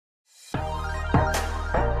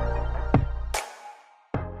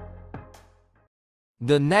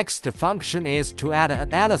The next function is to add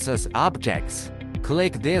analysis objects.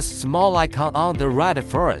 Click this small icon on the right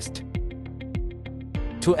first.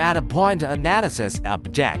 To add a point analysis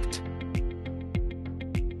object,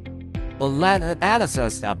 a line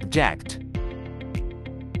analysis object,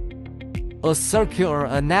 a circular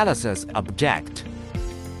analysis object,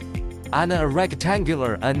 and a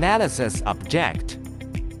rectangular analysis object.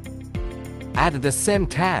 At the same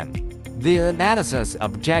time, the analysis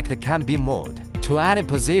object can be moved to any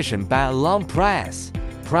position by a long press.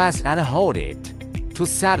 Press and hold it to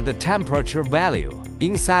set the temperature value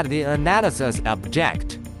inside the analysis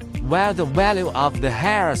object, where the value of the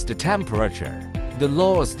highest temperature, the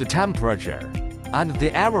lowest temperature, and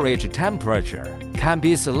the average temperature can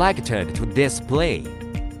be selected to display.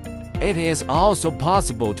 It is also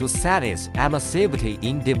possible to set its emissivity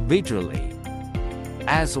individually,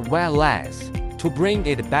 as well as to bring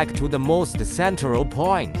it back to the most central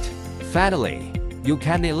point. Finally, you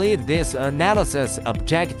can delete this analysis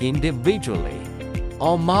object individually,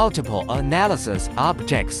 or multiple analysis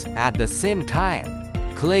objects at the same time.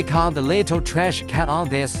 Click on the little trash can on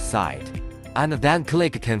this side, and then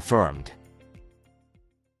click Confirmed.